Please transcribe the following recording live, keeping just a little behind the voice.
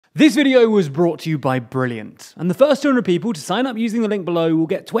This video was brought to you by Brilliant, and the first 200 people to sign up using the link below will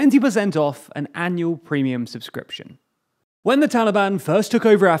get 20% off an annual premium subscription. When the Taliban first took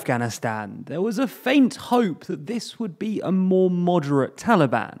over Afghanistan, there was a faint hope that this would be a more moderate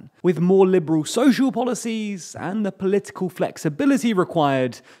Taliban, with more liberal social policies and the political flexibility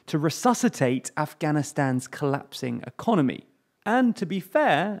required to resuscitate Afghanistan's collapsing economy. And to be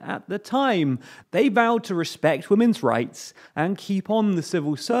fair, at the time, they vowed to respect women's rights and keep on the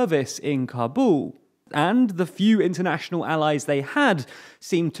civil service in Kabul. And the few international allies they had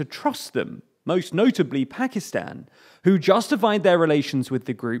seemed to trust them, most notably Pakistan, who justified their relations with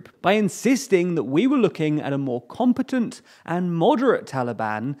the group by insisting that we were looking at a more competent and moderate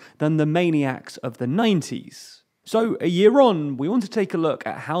Taliban than the maniacs of the 90s. So a year on, we want to take a look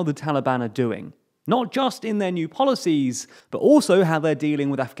at how the Taliban are doing. Not just in their new policies, but also how they're dealing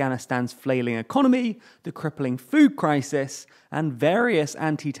with Afghanistan's flailing economy, the crippling food crisis, and various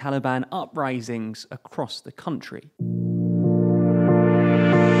anti-Taliban uprisings across the country.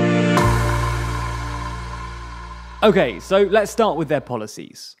 Okay, so let's start with their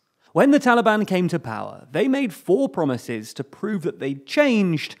policies. When the Taliban came to power, they made 4 promises to prove that they'd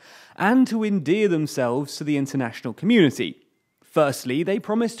changed and to endear themselves to the international community. Firstly, they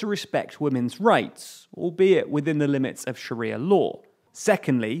promised to respect women's rights, albeit within the limits of Sharia law.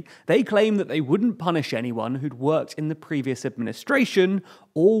 Secondly, they claimed that they wouldn't punish anyone who'd worked in the previous administration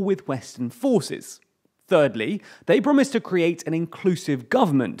or with Western forces. Thirdly, they promised to create an inclusive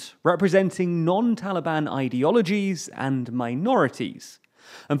government, representing non-Taliban ideologies and minorities.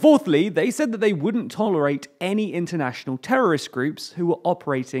 And fourthly, they said that they wouldn't tolerate any international terrorist groups who were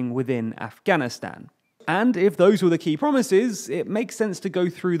operating within Afghanistan. And if those were the key promises, it makes sense to go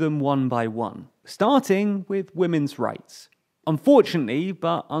through them one by one, starting with women's rights. Unfortunately,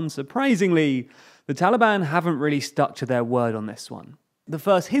 but unsurprisingly, the Taliban haven't really stuck to their word on this one. The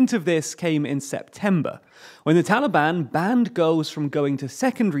first hint of this came in September, when the Taliban banned girls from going to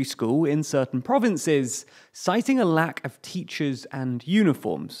secondary school in certain provinces, citing a lack of teachers and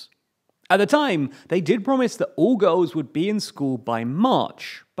uniforms. At the time, they did promise that all girls would be in school by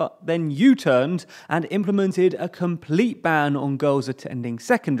March, but then U-turned and implemented a complete ban on girls attending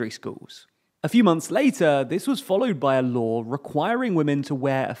secondary schools. A few months later, this was followed by a law requiring women to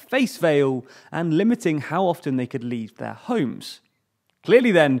wear a face veil and limiting how often they could leave their homes.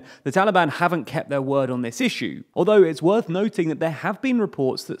 Clearly then, the Taliban haven't kept their word on this issue, although it's worth noting that there have been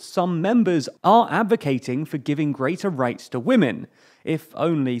reports that some members are advocating for giving greater rights to women, if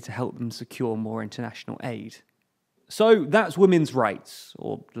only to help them secure more international aid. So that's women's rights,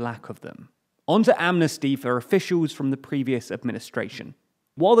 or lack of them. On to amnesty for officials from the previous administration.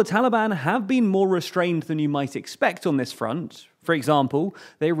 While the Taliban have been more restrained than you might expect on this front, for example,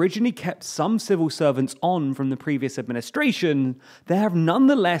 they originally kept some civil servants on from the previous administration, there have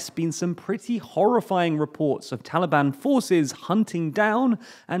nonetheless been some pretty horrifying reports of Taliban forces hunting down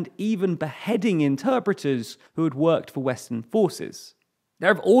and even beheading interpreters who had worked for Western forces.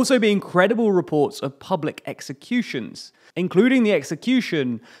 There have also been credible reports of public executions, including the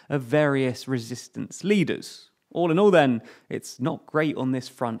execution of various resistance leaders. All in all then, it's not great on this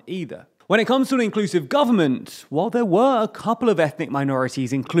front either. When it comes to an inclusive government, while there were a couple of ethnic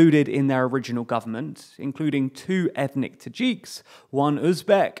minorities included in their original government, including 2 ethnic Tajiks, 1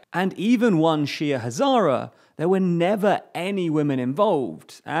 Uzbek, and even 1 Shia Hazara, there were never any women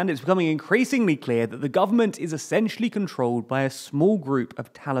involved, and it's becoming increasingly clear that the government is essentially controlled by a small group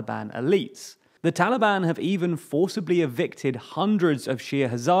of Taliban elites. The Taliban have even forcibly evicted hundreds of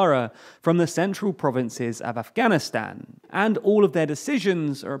Shia Hazara from the central provinces of Afghanistan, and all of their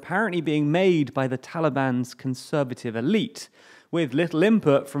decisions are apparently being made by the Taliban's conservative elite, with little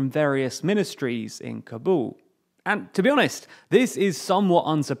input from various ministries in Kabul. And to be honest, this is somewhat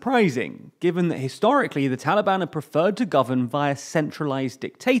unsurprising, given that historically the Taliban have preferred to govern via centralized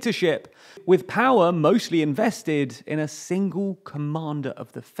dictatorship, with power mostly invested in a single commander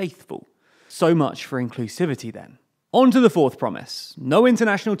of the faithful. So much for inclusivity then. On to the 4th promise, no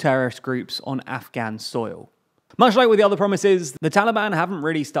international terrorist groups on Afghan soil. Much like with the other promises, the Taliban haven't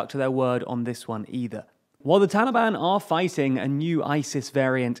really stuck to their word on this one either. While the Taliban are fighting a new ISIS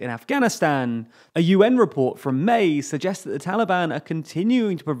variant in Afghanistan, a UN report from May suggests that the Taliban are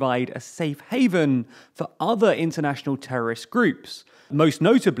continuing to provide a safe haven for other international terrorist groups, most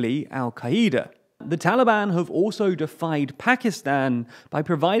notably Al-Qaeda. The Taliban have also defied Pakistan by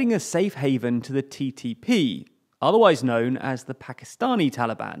providing a safe haven to the TTP, otherwise known as the Pakistani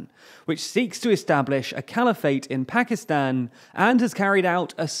Taliban, which seeks to establish a caliphate in Pakistan and has carried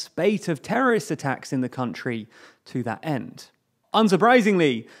out a spate of terrorist attacks in the country to that end.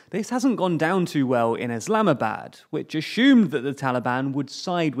 Unsurprisingly, this hasn't gone down too well in Islamabad, which assumed that the Taliban would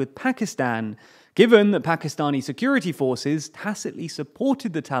side with Pakistan, given that Pakistani security forces tacitly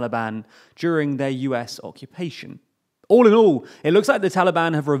supported the Taliban during their US occupation. All in all, it looks like the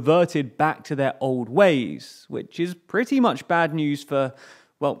Taliban have reverted back to their old ways, which is pretty much bad news for,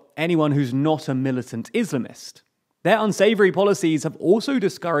 well, anyone who's not a militant Islamist. Their unsavory policies have also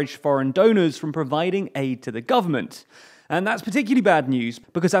discouraged foreign donors from providing aid to the government. And that's particularly bad news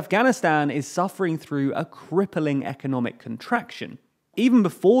because Afghanistan is suffering through a crippling economic contraction. Even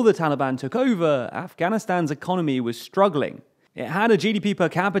before the Taliban took over, Afghanistan's economy was struggling. It had a GDP per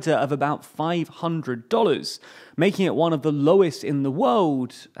capita of about $500, making it one of the lowest in the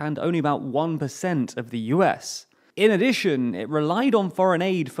world and only about 1% of the US. In addition, it relied on foreign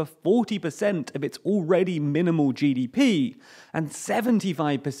aid for 40% of its already minimal GDP and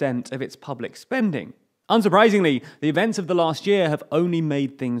 75% of its public spending. Unsurprisingly, the events of the last year have only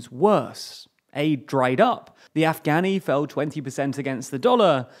made things worse. Aid dried up, the Afghani fell 20% against the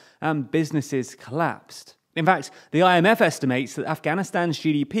dollar, and businesses collapsed. In fact, the IMF estimates that Afghanistan's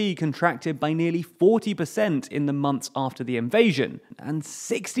GDP contracted by nearly 40% in the months after the invasion, and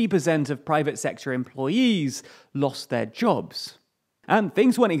 60% of private sector employees lost their jobs. And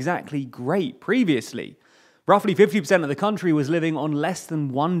things weren't exactly great previously. Roughly 50% of the country was living on less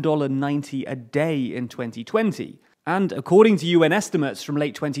than $1.90 a day in 2020. And according to UN estimates from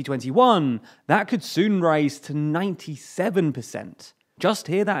late 2021, that could soon rise to 97%. Just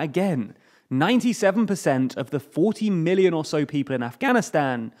hear that again. 97% of the 40 million or so people in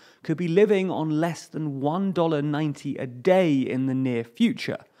Afghanistan could be living on less than $1.90 a day in the near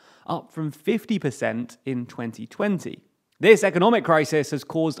future, up from 50% in 2020. This economic crisis has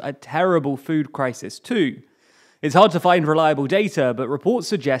caused a terrible food crisis too. It's hard to find reliable data, but reports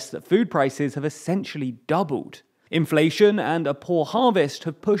suggest that food prices have essentially doubled. Inflation and a poor harvest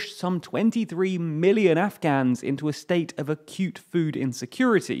have pushed some 23 million Afghans into a state of acute food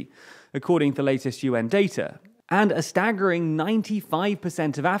insecurity, according to the latest UN data. And a staggering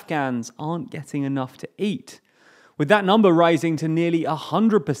 95% of Afghans aren't getting enough to eat, with that number rising to nearly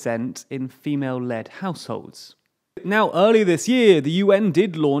 100% in female-led households. Now, earlier this year, the UN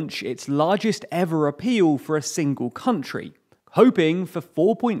did launch its largest ever appeal for a single country, hoping for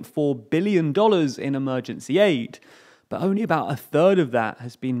 $4.4 billion in emergency aid, but only about a third of that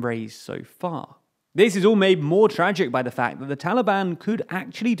has been raised so far. This is all made more tragic by the fact that the Taliban could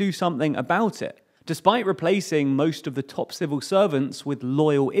actually do something about it. Despite replacing most of the top civil servants with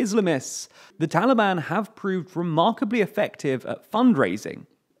loyal Islamists, the Taliban have proved remarkably effective at fundraising,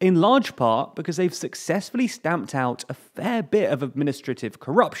 in large part because they've successfully stamped out a fair bit of administrative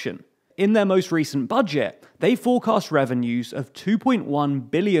corruption. In their most recent budget, they forecast revenues of $2.1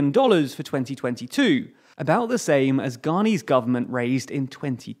 billion for 2022, about the same as Ghani's government raised in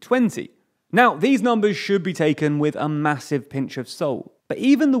 2020. Now, these numbers should be taken with a massive pinch of salt, but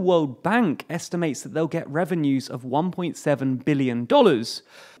even the World Bank estimates that they'll get revenues of $1.7 billion,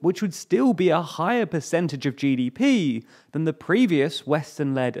 which would still be a higher percentage of GDP than the previous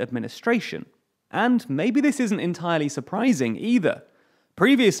Western-led administration. And maybe this isn't entirely surprising either.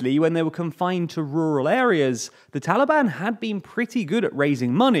 Previously, when they were confined to rural areas, the Taliban had been pretty good at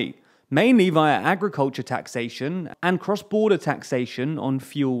raising money, mainly via agriculture taxation and cross-border taxation on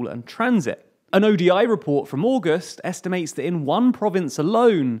fuel and transit. An ODI report from August estimates that in one province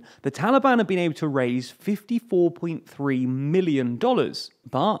alone, the Taliban have been able to raise $54.3 million.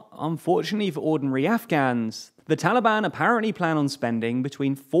 But unfortunately for ordinary Afghans, the Taliban apparently plan on spending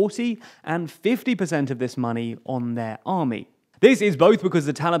between 40 and 50% of this money on their army. This is both because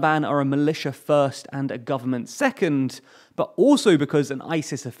the Taliban are a militia first and a government second, but also because an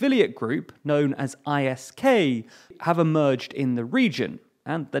ISIS affiliate group, known as ISK, have emerged in the region,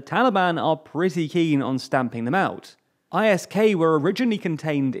 and the Taliban are pretty keen on stamping them out. ISK were originally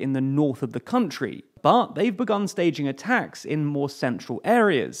contained in the north of the country, but they've begun staging attacks in more central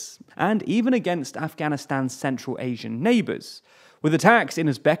areas, and even against Afghanistan's Central Asian neighbours, with attacks in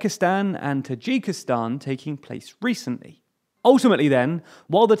Uzbekistan and Tajikistan taking place recently. Ultimately then,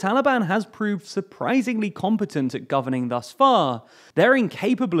 while the Taliban has proved surprisingly competent at governing thus far, they're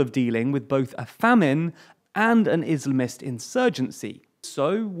incapable of dealing with both a famine and an Islamist insurgency.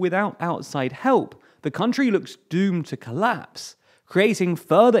 So, without outside help, the country looks doomed to collapse, creating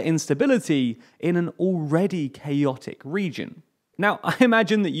further instability in an already chaotic region. Now, I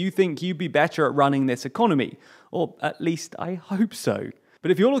imagine that you think you'd be better at running this economy, or at least I hope so. But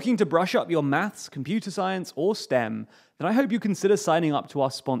if you're looking to brush up your maths, computer science, or STEM, then I hope you consider signing up to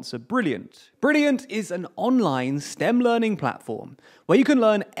our sponsor, Brilliant. Brilliant is an online STEM learning platform where you can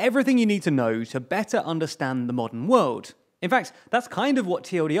learn everything you need to know to better understand the modern world. In fact, that's kind of what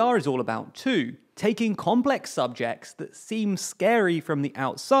TLDR is all about too, taking complex subjects that seem scary from the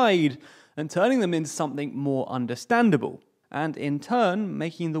outside and turning them into something more understandable, and in turn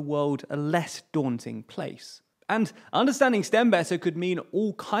making the world a less daunting place. And understanding STEM better could mean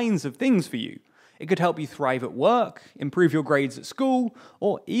all kinds of things for you. It could help you thrive at work, improve your grades at school,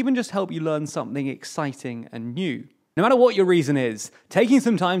 or even just help you learn something exciting and new. No matter what your reason is, taking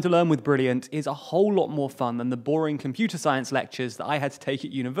some time to learn with Brilliant is a whole lot more fun than the boring computer science lectures that I had to take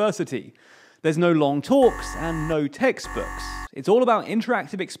at university. There's no long talks and no textbooks. It's all about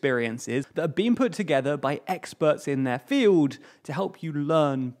interactive experiences that are being put together by experts in their field to help you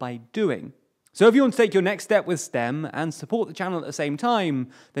learn by doing. So if you want to take your next step with STEM and support the channel at the same time,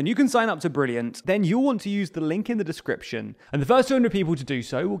 then you can sign up to Brilliant. Then you'll want to use the link in the description, and the first 200 people to do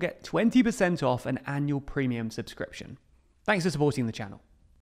so will get 20% off an annual premium subscription. Thanks for supporting the channel.